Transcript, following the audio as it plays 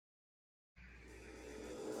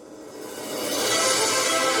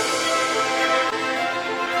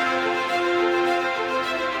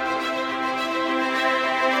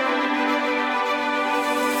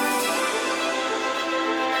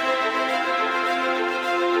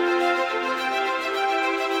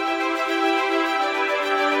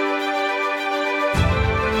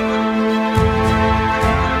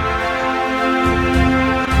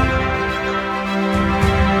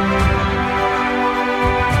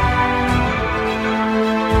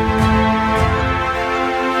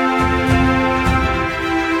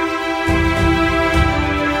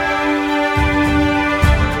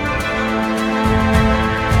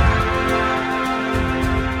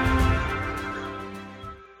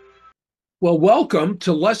Well, welcome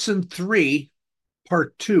to lesson 3,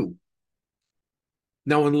 part 2.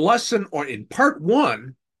 Now, in part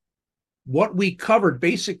 1, what we covered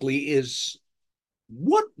basically is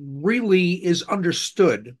what really is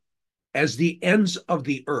understood as the ends of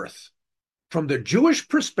the earth. From the Jewish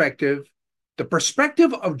perspective, the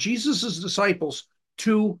perspective of Jesus's disciples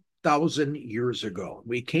 2,000 years ago.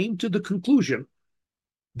 We came to the conclusion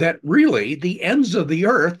that really the ends of the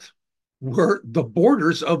earth were the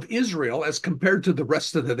borders of Israel as compared to the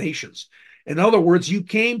rest of the nations. In other words, you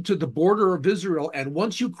came to the border of Israel, and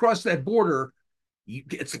once you crossed that border,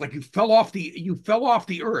 it's like you fell off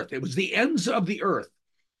the earth. It was the ends of the earth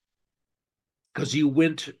because you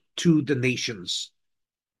went to the nations,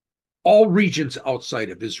 all regions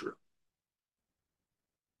outside of Israel.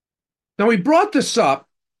 Now we brought this up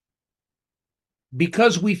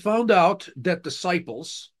because we found out that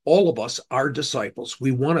disciples, all of us are disciples.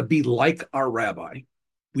 We want to be like our rabbi.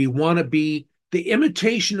 We want to be the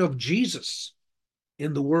imitation of Jesus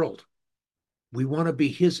in the world. We want to be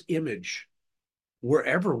his image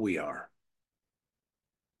wherever we are.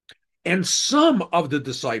 And some of the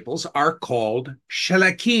disciples are called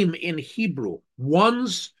shelakim in Hebrew,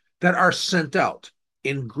 ones that are sent out.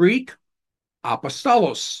 In Greek,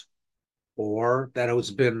 apostolos, or that has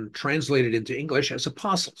been translated into English as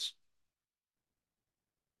apostles.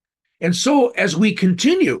 And so, as we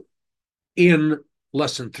continue in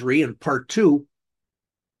lesson 3 and part 2,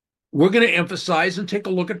 we're going to emphasize and take a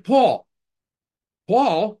look at Paul.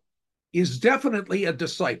 Paul is definitely a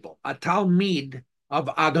disciple, a Talmid of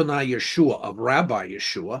Adonai Yeshua, of Rabbi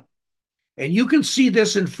Yeshua. And you can see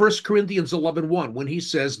this in 1 Corinthians 11:1 when he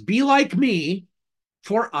says, "Be like me,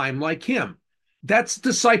 for I'm like him." That's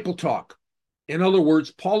disciple talk. In other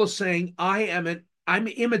words, Paul is saying, I'm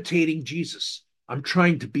imitating Jesus. I'm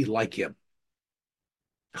trying to be like him.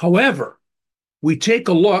 However, we take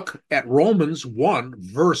a look at Romans 1,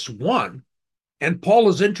 verse 1, and Paul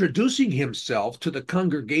is introducing himself to the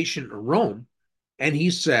congregation in Rome, and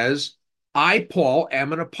he says, I, Paul,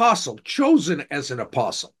 am an apostle, chosen as an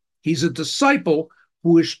apostle. He's a disciple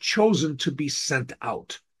who is chosen to be sent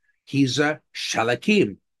out. He's a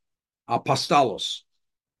shalakim, apostolos.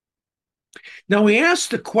 Now, we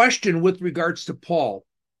asked the question with regards to Paul,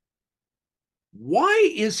 why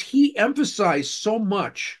is he emphasized so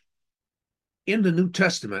much in the New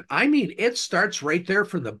Testament? I mean, it starts right there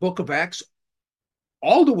from the book of Acts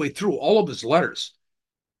all the way through all of his letters.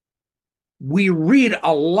 We read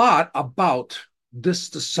a lot about this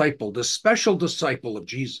disciple, this special disciple of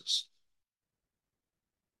Jesus.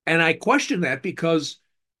 And I question that because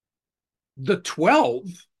the 12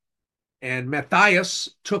 and Matthias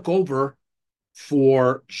took over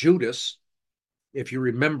for Judas. If you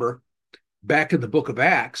remember, back in the book of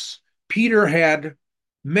Acts, Peter had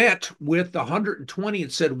met with the 120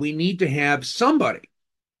 and said, we need to have somebody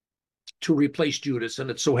to replace Judas. And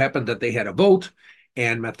it so happened that they had a vote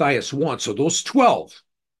and Matthias won. So those 12.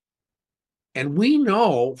 And we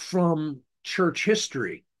know from church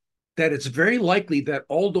history that it's very likely that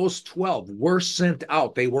all those 12 were sent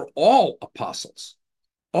out. They were all apostles,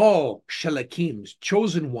 all shelakims,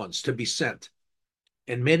 chosen ones to be sent.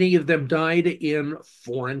 And many of them died in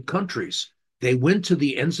foreign countries. They went to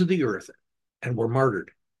the ends of the earth and were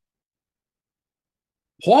martyred.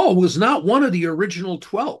 Paul was not one of the original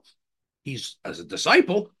 12. He's as a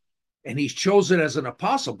disciple and he's chosen as an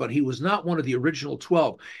apostle, but he was not one of the original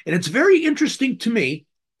 12. And it's very interesting to me,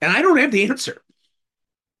 and I don't have the answer.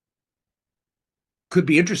 Could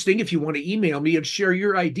be interesting if you want to email me and share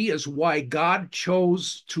your ideas why God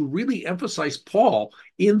chose to really emphasize Paul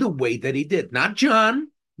in the way that he did. Not John,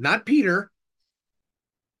 not Peter,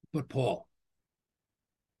 but Paul.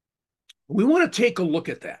 We want to take a look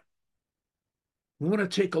at that. We want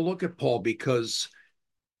to take a look at Paul because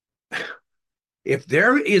if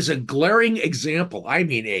there is a glaring example, I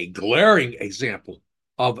mean a glaring example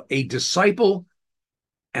of a disciple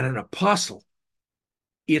and an apostle,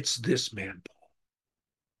 it's this man, Paul.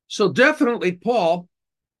 So definitely Paul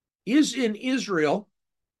is in Israel,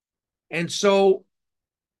 and so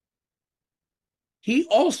he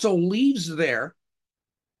also leaves there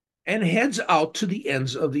and heads out to the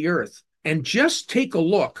ends of the earth. And just take a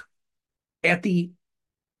look at the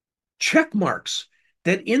check marks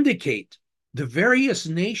that indicate the various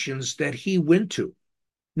nations that he went to.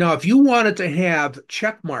 Now, if you wanted to have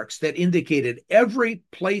check marks that indicated every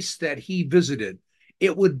place that he visited,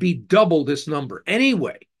 it would be double this number.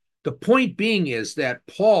 Anyway, the point being is that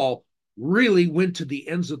Paul really went to the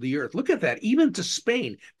ends of the earth. Look at that, even to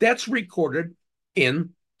Spain. That's recorded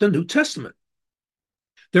in the New Testament.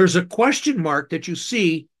 There's a question mark that you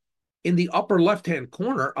see in the upper left-hand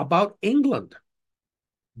corner about England.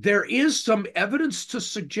 there is some evidence to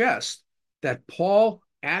suggest that Paul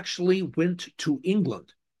actually went to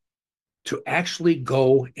England to actually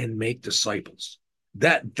go and make disciples.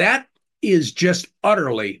 That is just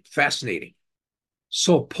utterly fascinating.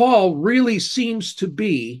 So Paul really seems to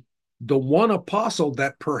be the one apostle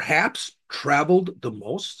that perhaps traveled the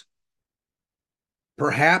most,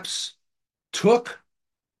 perhaps took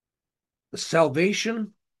the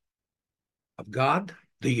salvation of God,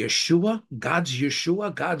 the Yeshua,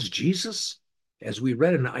 God's Jesus, as we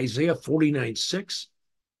read in Isaiah 49:6,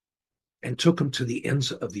 and took him to the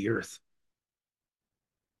ends of the earth.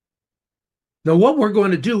 Now, what we're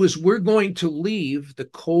going to do is we're going to leave the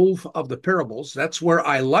Cove of the Parables. That's where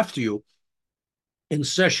I left you in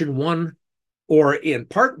session 1, or in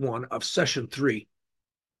part 1 of session 3.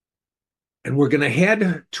 And we're going to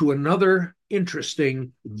head to another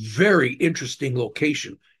interesting, very interesting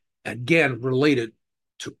location, again, related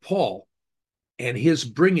to Paul and his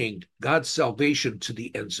bringing God's salvation to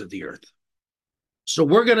the ends of the earth. So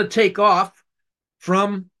we're going to take off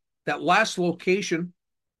from that last location,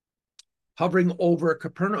 hovering over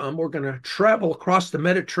Capernaum. We're going to travel across the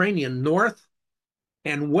Mediterranean north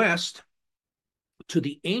and west to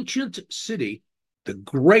the ancient city, the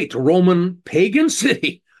great Roman pagan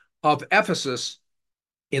city of Ephesus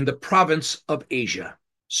in the province of Asia.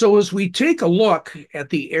 So as we take a look at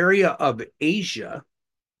the area of Asia,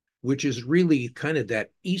 which is really kind of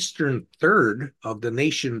that eastern third of the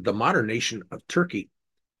nation, the modern nation of Turkey,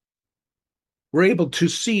 we're able to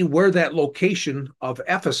see where that location of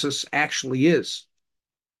Ephesus actually is.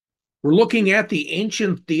 We're looking at the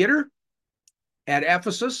ancient theater at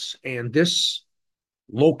Ephesus, and this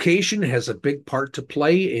location has a big part to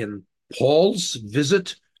play in Paul's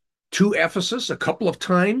visit to Ephesus a couple of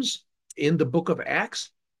times in the book of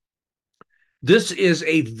Acts. This is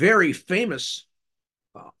a very famous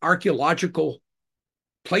archaeological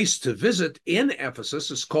place to visit in Ephesus.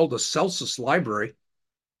 It's called the Celsus Library.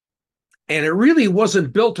 And it really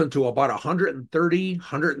wasn't built until about 130,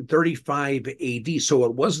 135 AD. So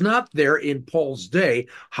it was not there in Paul's day.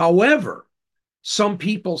 However, some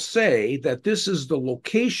people say that this is the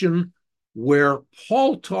location where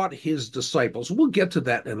Paul taught his disciples. We'll get to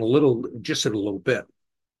that in a little bit.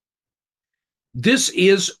 This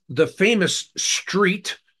is the famous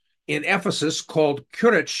street in Ephesus called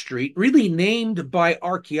Curate Street, really named by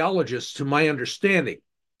archaeologists, to my understanding.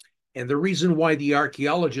 And the reason why the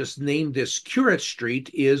archaeologists named this Curate Street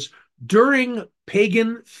is during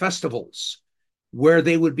pagan festivals, where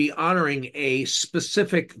they would be honoring a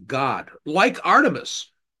specific god, like Artemis,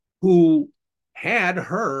 who had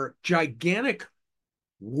her gigantic,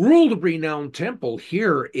 world-renowned temple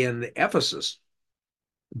here in Ephesus.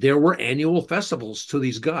 There were annual festivals to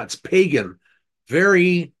these gods, pagan,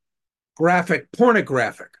 very graphic,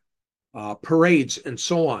 pornographic, parades, and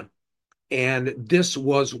so on. And this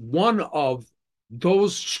was one of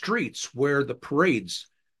those streets where the parades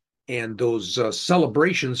and those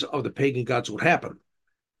celebrations of the pagan gods would happen.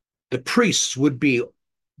 The priests would be,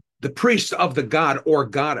 the priest of the god or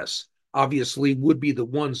goddess, obviously, would be the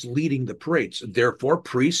ones leading the parades. Therefore,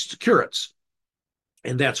 priests, curates.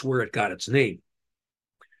 And that's where it got its name.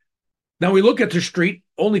 Now we look at the street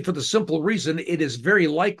only for the simple reason it is very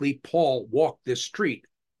likely Paul walked this street.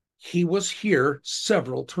 He was here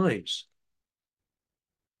several times.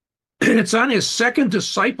 It's on his second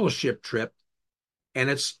discipleship trip, and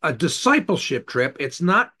it's a discipleship trip. It's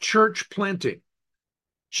not church planting.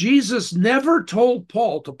 Jesus never told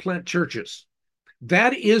Paul to plant churches.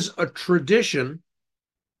 That is a tradition,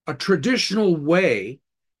 a traditional way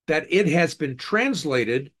that it has been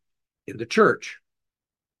translated in the church.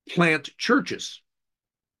 Plant churches.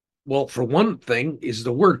 Well, for one thing, is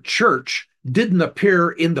the word church didn't appear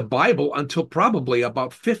in the Bible until probably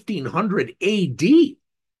about 1500 AD.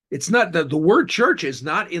 It's not the word church is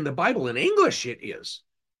not in the Bible. In English, it is.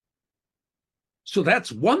 So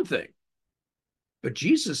that's one thing. But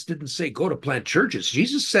Jesus didn't say go to plant churches.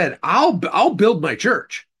 Jesus said, I'll build my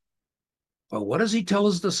church. But what does he tell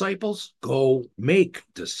his disciples? Go make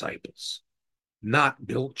disciples, not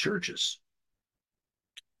build churches.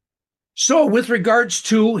 So with regards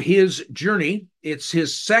to his journey, it's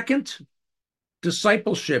his second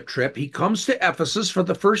discipleship trip. He comes to Ephesus for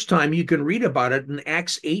the first time. You can read about it in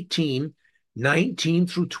Acts 18, 19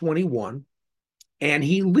 through 21. And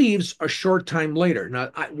he leaves a short time later.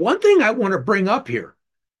 Now, one thing I want to bring up here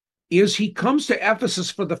is he comes to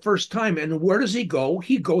Ephesus for the first time. And where does he go?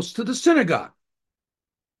 He goes to the synagogue.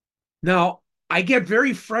 Now, I get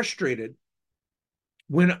very frustrated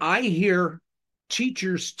when I hear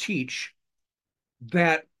teachers teach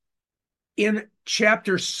that in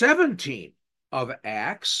chapter 17 of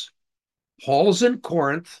Acts, Paul's in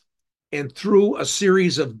Corinth, and through a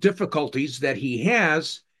series of difficulties that he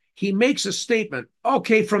has, he makes a statement.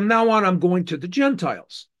 Okay, from now on, I'm going to the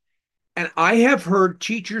Gentiles. And I have heard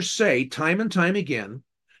teachers say time and time again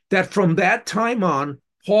that from that time on,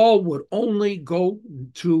 Paul would only go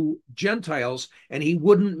to Gentiles and he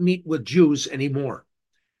wouldn't meet with Jews anymore.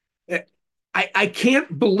 I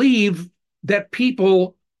can't believe that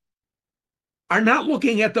people are not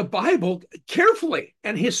looking at the Bible carefully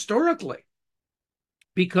and historically,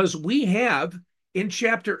 because we have in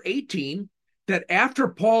chapter 18 that after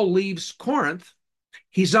Paul leaves Corinth,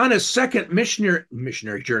 he's on his second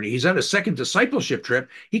missionary journey. He's on a second discipleship trip.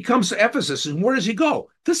 He comes to Ephesus, and where does he go?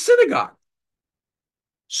 The synagogue.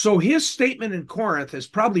 So his statement in Corinth is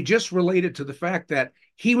probably just related to the fact that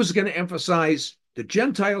he was going to emphasize the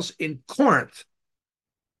Gentiles in Corinth,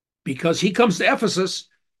 because he comes to Ephesus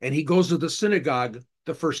and he goes to the synagogue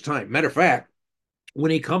the first time. Matter of fact,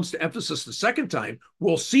 when he comes to Ephesus the second time,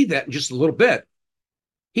 we'll see that in just a little bit.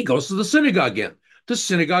 He goes to the synagogue again, the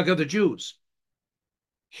synagogue of the Jews.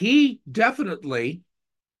 He definitely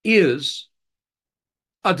is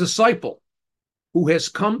a disciple who has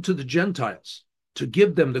come to the Gentiles to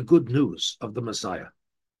give them the good news of the Messiah,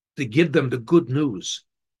 to give them the good news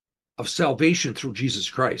of salvation through Jesus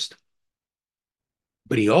Christ.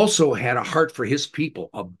 But he also had a heart for his people,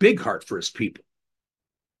 a big heart for his people.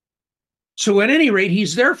 So at any rate,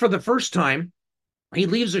 he's there for the first time. He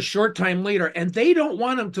leaves a short time later, and they don't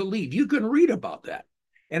want him to leave. You can read about that.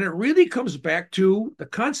 And it really comes back to the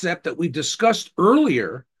concept that we discussed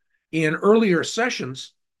earlier in earlier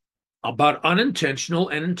sessions about unintentional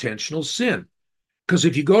and intentional sin. Because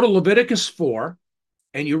if you go to Leviticus 4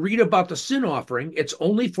 and you read about the sin offering, it's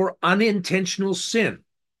only for unintentional sin.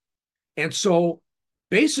 And so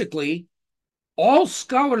basically, all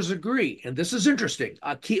scholars agree, and this is interesting,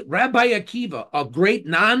 Rabbi Akiva, a great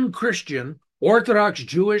non-Christian Orthodox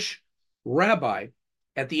Jewish rabbi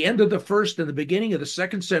at the end of the first and the beginning of the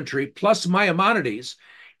second century, plus Maimonides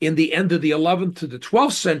in the end of the 11th to the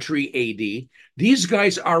 12th century AD, these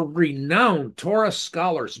guys are renowned Torah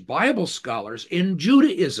scholars, Bible scholars in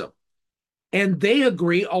Judaism. And they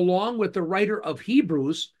agree, along with the writer of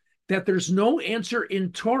Hebrews, that there's no answer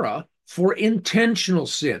in Torah for intentional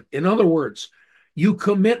sin. In other words, you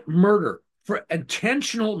commit murder, for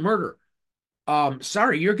intentional murder,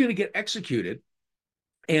 you're going to get executed.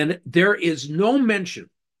 And there is no mention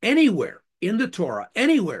anywhere in the Torah,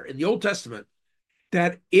 anywhere in the Old Testament,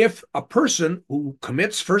 that if a person who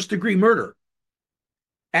commits first-degree murder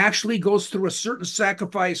actually goes through a certain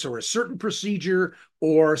sacrifice or a certain procedure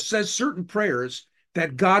or says certain prayers,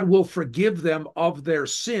 that God will forgive them of their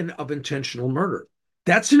sin of intentional murder.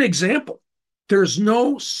 That's an example. There's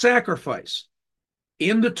no sacrifice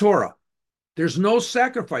in the Torah. There's no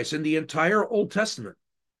sacrifice in the entire Old Testament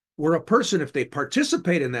where a person, if they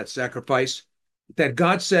participate in that sacrifice, that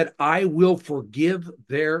God said, I will forgive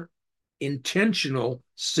their intentional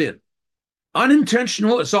sin.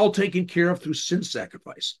 Unintentional is all taken care of through sin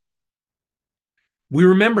sacrifice. We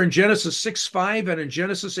remember in Genesis 6:5 and in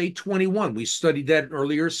Genesis 8:21, we studied that in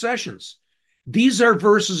earlier sessions. These are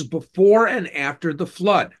verses before and after the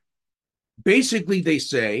flood. Basically, they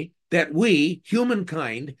say that we,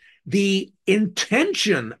 humankind, the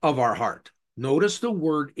intention of our heart, notice the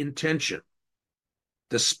word intention,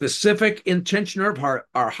 the specific intention of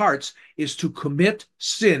our hearts is to commit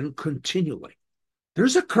sin continually.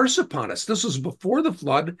 There's a curse upon us. This was before the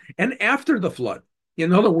flood and after the flood.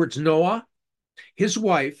 In other words, Noah, his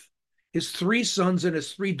wife, his 3 sons, and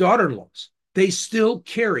his 3 daughter-in-laws, they still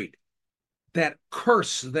carried that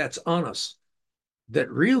curse that's on us that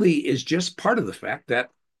really is just part of the fact that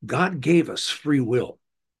God gave us free will.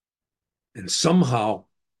 And somehow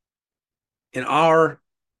in our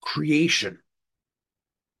creation,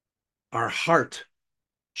 our heart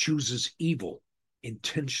chooses evil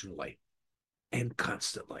intentionally and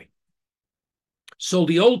constantly. So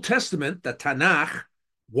the Old Testament, the Tanakh,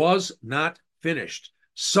 was not finished.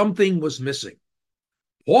 Something was missing.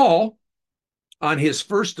 Paul, on his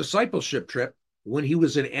first discipleship trip, when he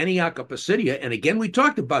was in Antioch of Pisidia, and again, we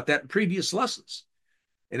talked about that in previous lessons,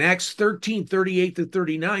 in Acts 13:38 through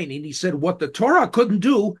 39, and he said, what the Torah couldn't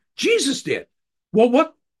do, Jesus did.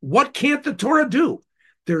 Well, what can't the Torah do?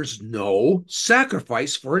 There's no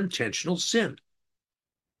sacrifice for intentional sin.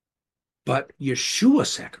 But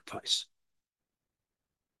Yeshua's sacrifice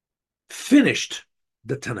finished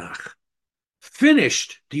the Tanakh,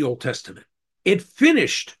 finished the Old Testament. It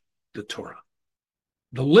finished the Torah.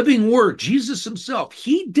 The living word, Jesus himself,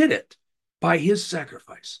 he did it by his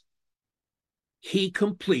sacrifice. He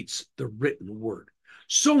completes the written word.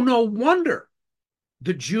 So no wonder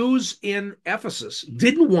the Jews in Ephesus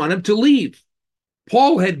didn't want him to leave.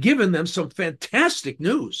 Paul had given them some fantastic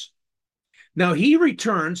news. Now he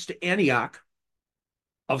returns to Antioch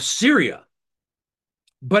of Syria.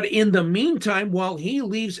 But in the meantime, while he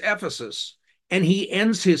leaves Ephesus and he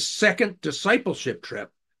ends his second discipleship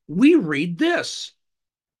trip, we read this.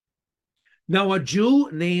 Now, a Jew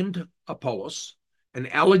named Apollos, an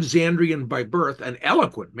Alexandrian by birth, an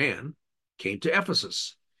eloquent man, came to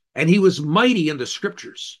Ephesus, and he was mighty in the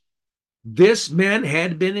scriptures. This man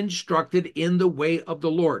had been instructed in the way of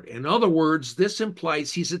the Lord. In other words, this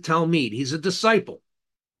implies he's a Talmud, he's a disciple,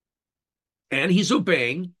 and he's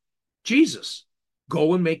obeying Jesus.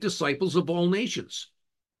 Go and make disciples of all nations,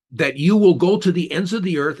 that you will go to the ends of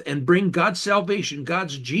the earth and bring God's salvation,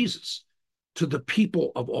 God's Jesus, to the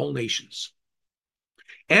people of all nations.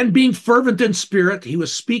 And being fervent in spirit, he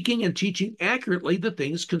was speaking and teaching accurately the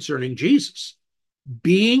things concerning Jesus,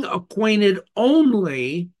 being acquainted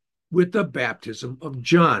only with the baptism of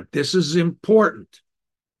John. This is important.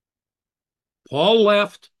 Paul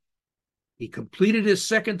left. He completed his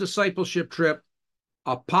second discipleship trip.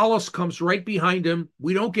 Apollos comes right behind him.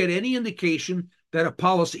 We don't get any indication that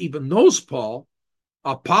Apollos even knows Paul.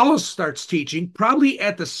 Apollos starts teaching, probably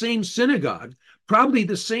at the same synagogue, probably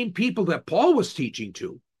the same people that Paul was teaching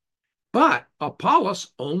to. But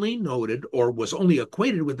Apollos only noted or was only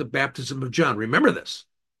acquainted with the baptism of John. Remember this.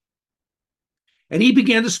 And he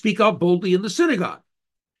began to speak out boldly in the synagogue.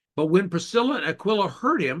 But when Priscilla and Aquila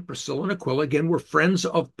heard him, Priscilla and Aquila, again, were friends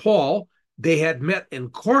of Paul. They had met in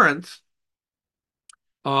Corinth.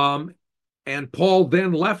 And Paul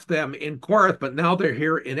then left them in Corinth, but now they're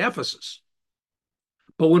here in Ephesus.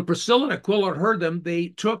 But when Priscilla and Aquila heard them, they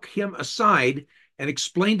took him aside and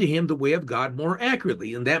explained to him the way of God more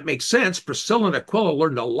accurately. And that makes sense. Priscilla and Aquila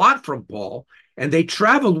learned a lot from Paul, and they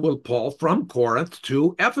traveled with Paul from Corinth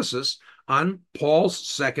to Ephesus on Paul's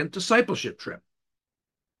second discipleship trip.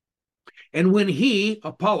 And when he,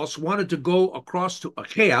 Apollos, wanted to go across to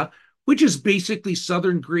Achaia, which is basically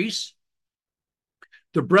southern Greece,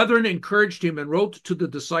 the brethren encouraged him and wrote to the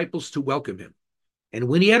disciples to welcome him. And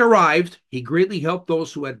when he had arrived, he greatly helped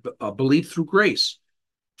those who had believed through grace,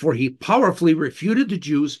 for he powerfully refuted the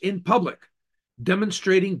Jews in public,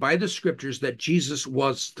 demonstrating by the scriptures that Jesus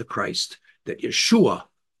was the Christ, that Yeshua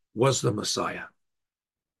was the Messiah.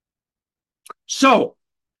 So,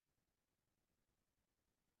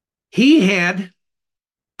 he had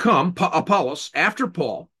come, Apollos, after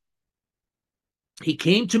Paul. He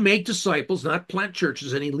came to make disciples, not plant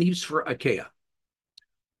churches, and he leaves for Achaia.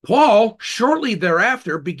 Paul, shortly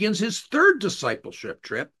thereafter, begins his third discipleship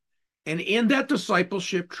trip, and in that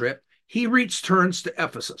discipleship trip, he returns to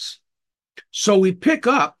Ephesus. So we pick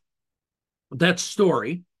up that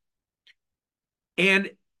story,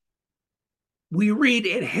 and we read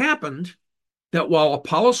it happened that while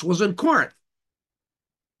Apollos was in Corinth,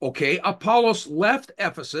 Apollos left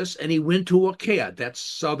Ephesus and he went to Achaia. That's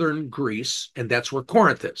southern Greece, and that's where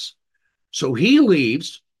Corinth is. So he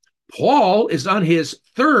leaves. Paul is on his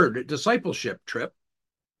third discipleship trip.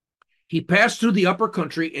 He passed through the upper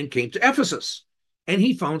country and came to Ephesus, and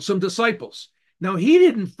he found some disciples. Now, he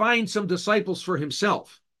didn't find some disciples for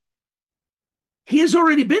himself. He has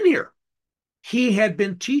already been here. He had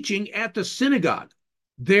been teaching at the synagogue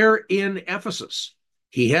there in Ephesus.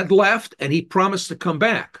 He had left, and he promised to come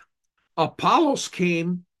back. Apollos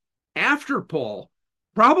came after Paul,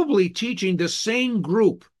 probably teaching the same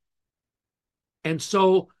group. And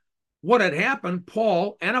so what had happened,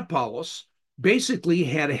 Paul and Apollos basically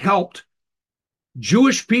had helped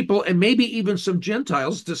Jewish people and maybe even some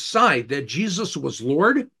Gentiles decide that Jesus was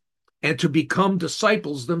Lord and to become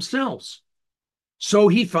disciples themselves. So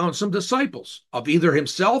he found some disciples of either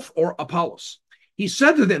himself or Apollos. He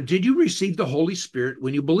said to them, "Did you receive the Holy Spirit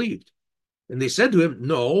when you believed?" And they said to him,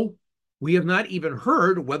 "No, we have not even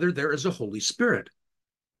heard whether there is a Holy Spirit."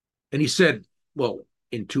 And he said, "Well,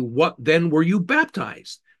 into what then were you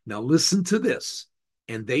baptized?" Now listen to this.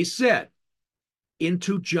 And they said,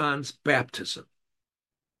 "Into John's baptism."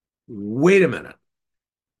 Wait a minute.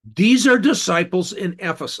 These are disciples in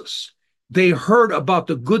Ephesus. They heard about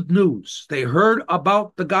the good news. They heard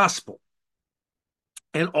about the gospel.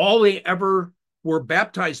 And all they ever were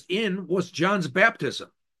baptized in was John's baptism.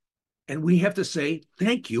 And we have to say,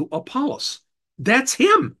 thank you, Apollos. That's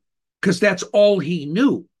him, because that's all he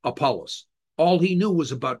knew, Apollos. All he knew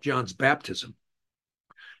was about John's baptism.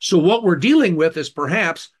 So what we're dealing with is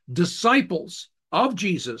perhaps disciples of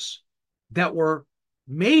Jesus that were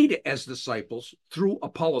made as disciples through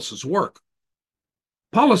Apollos' work.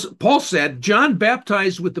 Paul said, "John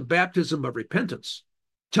baptized with the baptism of repentance,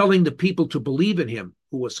 telling the people to believe in him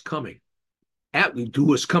who was coming." who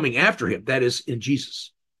was coming after him, that is, in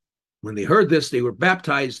Jesus. When they heard this, they were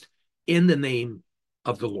baptized in the name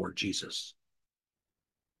of the Lord Jesus.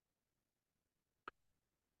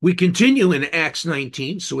 We continue in Acts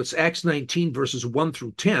 19, so it's Acts 19, verses 1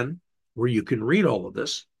 through 10, where you can read all of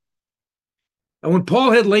this. And when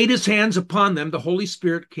Paul had laid his hands upon them, the Holy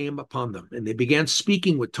Spirit came upon them, and they began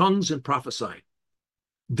speaking with tongues and prophesying.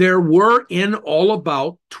 There were in all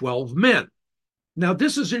about 12 men. Now,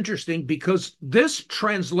 this is interesting because this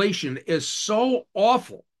translation is so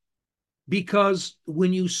awful, because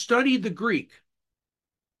when you study the Greek,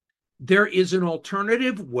 there is an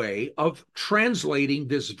alternative way of translating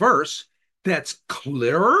this verse that's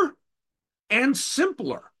clearer and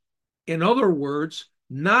simpler. In other words,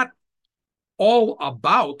 not all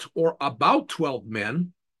about or about 12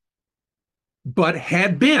 men, but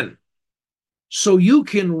had been. So you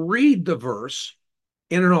can read the verse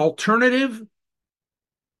in an alternative,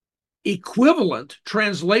 equivalent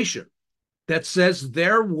translation that says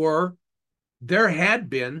there had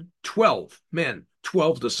been 12 men,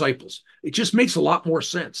 12 disciples. It just makes a lot more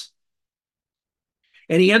sense.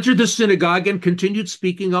 And he entered the synagogue and continued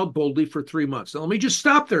speaking out boldly for 3 months. Now, let me just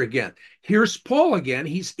stop there again. Here's Paul again.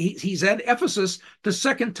 He's at Ephesus the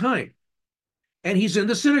second time, and he's in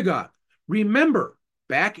the synagogue. Remember,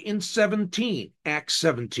 back in Acts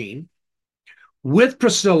 17, with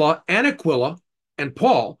Priscilla and Aquila and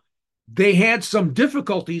Paul, they had some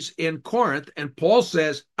difficulties in Corinth, and Paul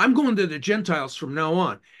says, I'm going to the Gentiles from now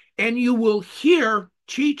on. And you will hear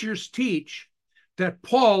teachers teach that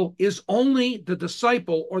Paul is only the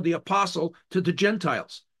disciple or the apostle to the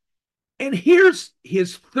Gentiles. And here's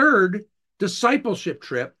his third discipleship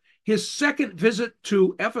trip, his second visit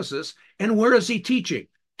to Ephesus. And where is he teaching?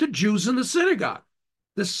 To Jews in the synagogue,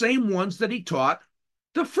 the same ones that he taught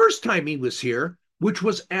the first time he was here, which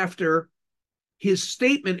was after his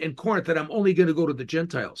statement in Corinth that I'm only going to go to the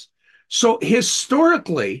Gentiles. So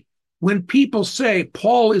historically, when people say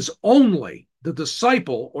Paul is only the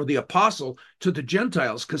disciple or the apostle to the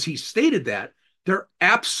Gentiles, because he stated that, they're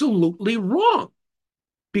absolutely wrong.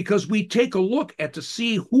 Because we take a look at to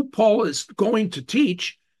see who Paul is going to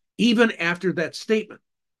teach even after that statement.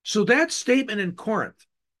 So that statement in Corinth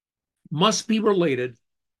must be related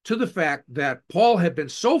to the fact that Paul had been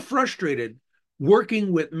so frustrated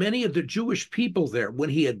working with many of the Jewish people there when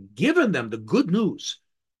he had given them the good news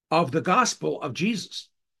of the gospel of Jesus,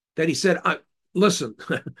 that he said, listen,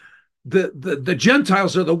 the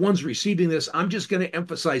Gentiles are the ones receiving this. I'm just going to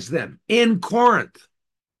emphasize them in Corinth.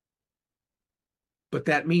 But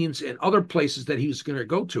that means in other places that he was going to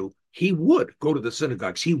go to, he would go to the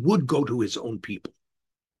synagogues. He would go to his own people.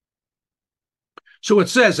 So it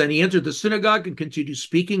says, and he entered the synagogue and continued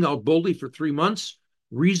speaking out boldly for 3 months,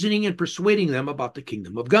 reasoning and persuading them about the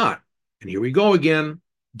kingdom of God. And here we go again,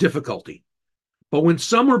 difficulty. But when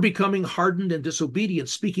some were becoming hardened and disobedient,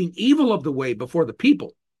 speaking evil of the way before the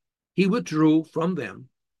people, he withdrew from them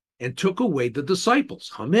and took away the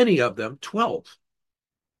disciples. How many of them? 12.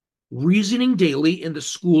 Reasoning daily in the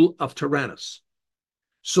school of Tyrannus.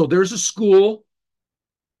 So there's a school.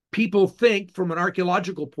 People think from an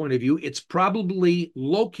archaeological point of view, it's probably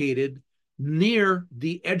located near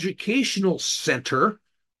the educational center,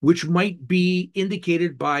 which might be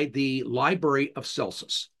indicated by the Library of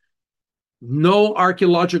Celsus. No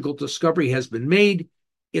archaeological discovery has been made.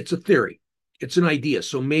 It's a theory. It's an idea.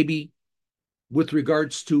 So maybe with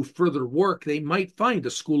regards to further work, they might find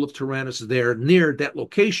a school of Tyrannus there near that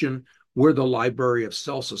location where the Library of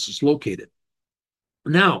Celsus is located.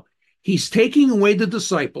 Now, he's taking away the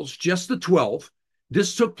disciples, just the 12.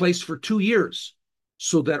 This took place for 2 years,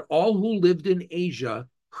 so that all who lived in Asia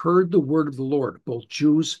heard the word of the Lord, both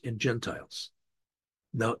Jews and Gentiles.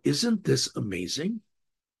 Now, isn't this amazing?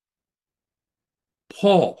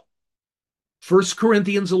 Paul, 1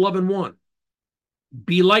 Corinthians 11:1,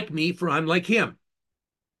 be like me, for I'm like him.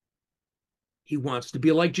 He wants to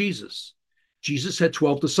be like Jesus. Jesus had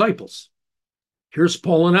 12 disciples. Here's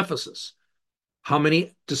Paul in Ephesus. How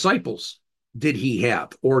many disciples did he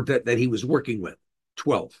have, or that he was working with?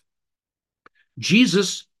 12.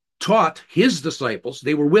 Jesus taught his disciples.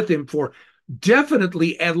 They were with him for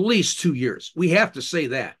definitely at least 2 years. We have to say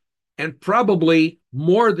that. And probably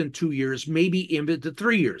more than 2 years, maybe into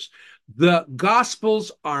 3 years. The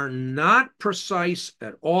Gospels are not precise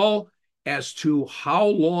at all as to how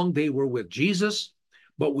long they were with Jesus,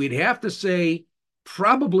 but we'd have to say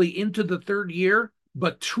probably into the 3rd year,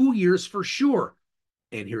 but 2 years for sure.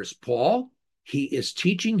 And here's Paul. He is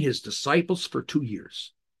teaching his disciples for 2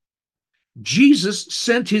 years. Jesus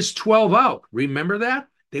sent his 12 out. Remember that?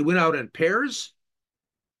 They went out in pairs,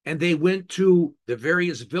 and they went to the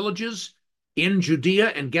various villages in Judea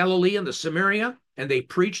and Galilee and the Samaria, and they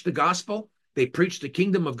preached the gospel. They preached the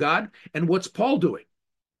kingdom of God. And what's Paul doing?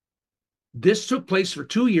 This took place for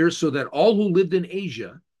 2 years so that all who lived in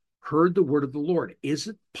Asia heard the word of the Lord. Is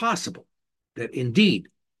it possible that indeed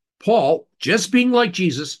Paul, just being like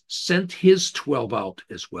Jesus, sent his 12 out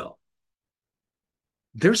as well?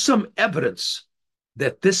 There's some evidence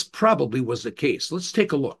that this probably was the case. Let's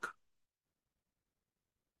take a look.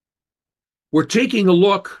 We're taking a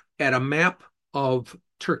look at a map of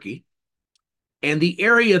Turkey, and the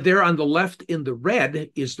area there on the left in the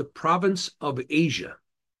red is the province of Asia.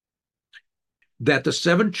 That the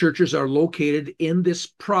 7 churches are located in this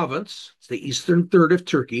province. It's the eastern third of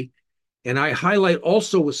Turkey. And I highlight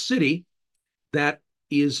also a city that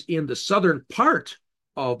is in the southern part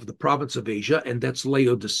of the province of Asia, and that's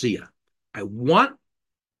Laodicea. I want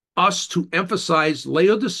us to emphasize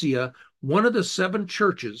Laodicea, one of the 7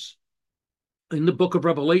 churches in the book of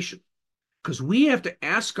Revelation, because we have to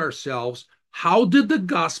ask ourselves, how did the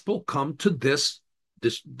gospel come to this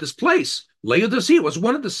place? Laodicea was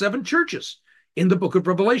one of the 7 churches in the book of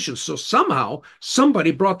Revelation. So somehow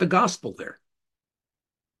somebody brought the gospel there.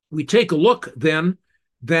 We take a look then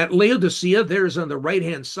that Laodicea there is on the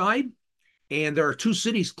right-hand side, and there are 2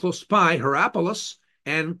 cities close by, Hierapolis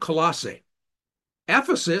and Colossae.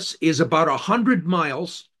 Ephesus is about 100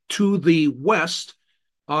 miles to the west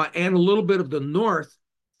and a little bit of the north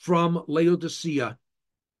from Laodicea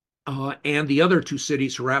and the other 2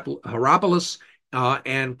 cities, Hierapolis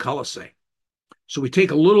and Colossae. So we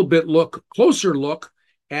take a little bit closer look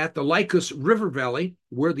at the Lycus River Valley,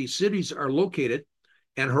 where these cities are located.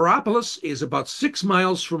 And Hierapolis is about 6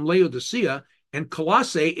 miles from Laodicea, and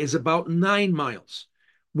Colossae is about 9 miles.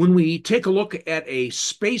 When we take a look at a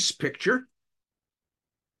space picture,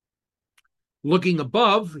 looking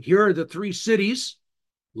above, here are the 3 cities.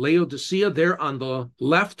 Laodicea there on the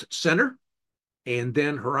left center, and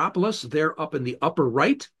then Hierapolis there up in the upper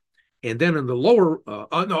right, and then in the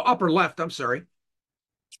upper left,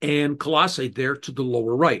 and Colossae there to the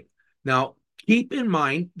lower right. Now, keep in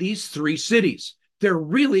mind these 3 cities. They're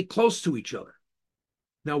really close to each other.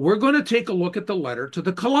 Now, we're going to take a look at the letter to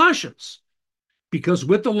the Colossians, because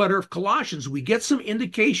with the letter of Colossians, we get some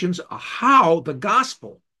indications of how the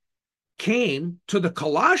gospel came to the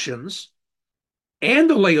Colossians and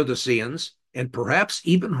the Laodiceans, and perhaps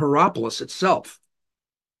even Hierapolis itself.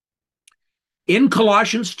 In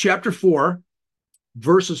Colossians chapter 4,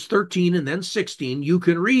 verses 13 and then 16, you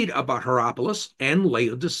can read about Hierapolis and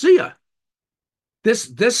Laodicea.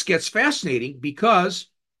 This gets fascinating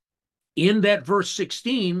because in that verse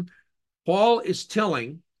 16, Paul is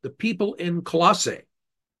telling the people in Colossae,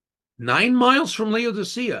 9 miles from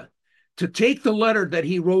Laodicea, to take the letter that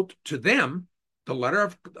he wrote to them, the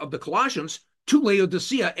letter of the Colossians, to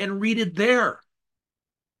Laodicea and read it there.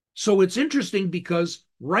 So it's interesting because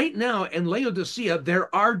right now in Laodicea,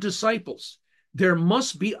 there are disciples. There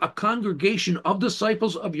must be a congregation of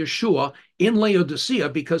disciples of Yeshua in Laodicea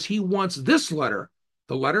because he wants this letter,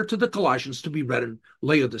 the letter to the Colossians, to be read in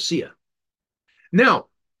Laodicea. Now,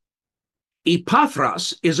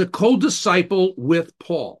 Epaphras is a co-disciple with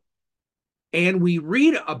Paul, and we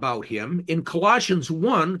read about him in Colossians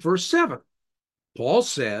 1, verse 7. Paul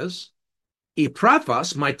says,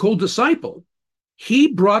 Epaphras, my co-disciple, he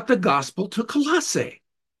brought the gospel to Colossae.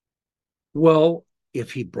 Well,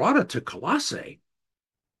 if he brought it to Colossae,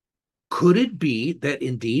 could it be that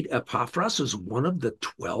indeed Epaphras is one of the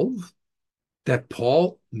 12 that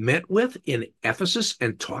Paul met with in Ephesus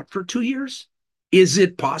and taught for 2 years? Is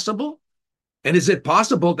it possible? And is it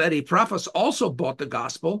possible that Epaphras also brought the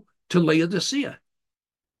gospel to Laodicea?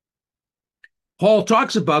 Paul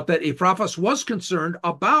talks about that Epaphras was concerned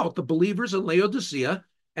about the believers in Laodicea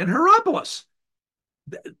and Hierapolis.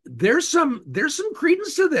 There's some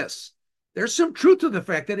credence to this. There's some truth to the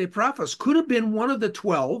fact that Epaphras could have been one of the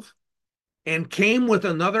 12 and came with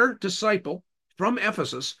another disciple from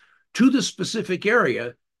Ephesus to the specific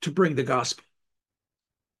area to bring the gospel.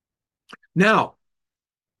 Now,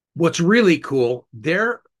 what's really cool,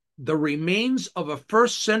 the remains of a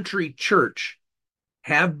first century church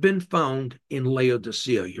have been found in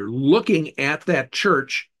Laodicea. You're looking at that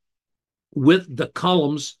church with the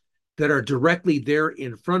columns that are directly there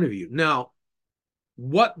in front of you. Now,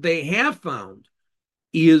 what they have found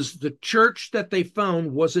is the church that they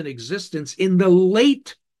found was in existence in the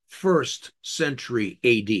late 1st century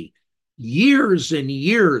AD, years and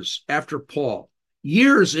years after Paul,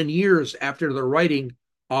 years and years after the writing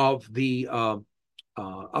of the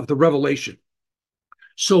Revelation.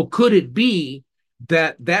 So could it be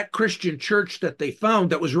that Christian church that they found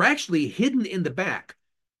that was actually hidden in the back,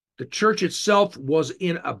 the church itself was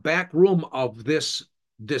in a back room of this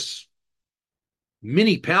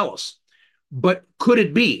mini palace. But could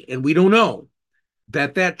it be, and we don't know,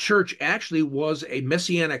 that that church actually was a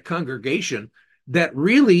messianic congregation that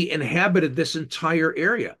really inhabited this entire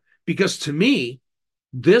area? Because to me,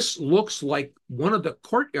 this looks like one of the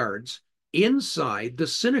courtyards inside the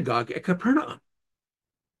synagogue at Capernaum.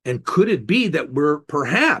 And could it be that we're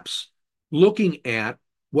perhaps looking at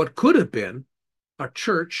what could have been a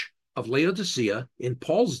church of Laodicea in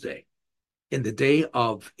Paul's day, in the day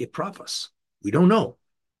of Epaphras? We don't know.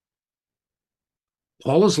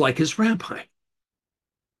 Paul is like his rabbi.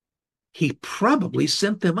 He probably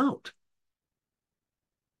sent them out,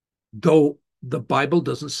 though the Bible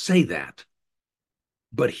doesn't say that.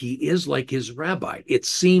 But he is like his rabbi. It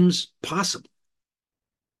seems possible.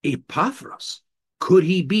 Epaphras, could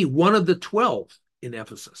he be one of the 12 in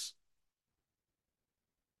Ephesus?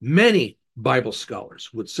 Many Bible scholars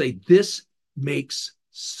would say this makes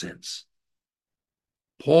sense.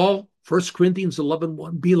 Paul, 1 Corinthians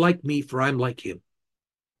 11:1, be like me, for I'm like him.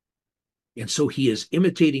 And so he is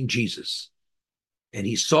imitating Jesus. And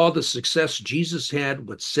he saw the success Jesus had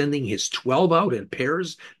with sending his 12 out in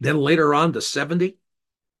pairs, then later on the 70.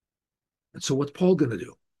 And so what's Paul going to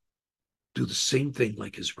do? Do the same thing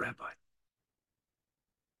like his rabbi.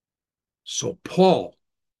 So Paul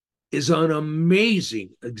is an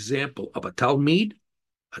amazing example of a Talmud,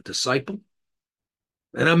 a disciple,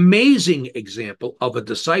 an amazing example of a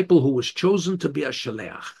disciple who was chosen to be a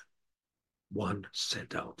shaleach, one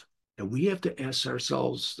sent out. And we have to ask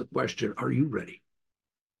ourselves the question, are you ready?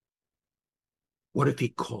 What if he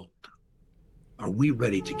called? Are we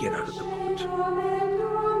ready to get out of the boat?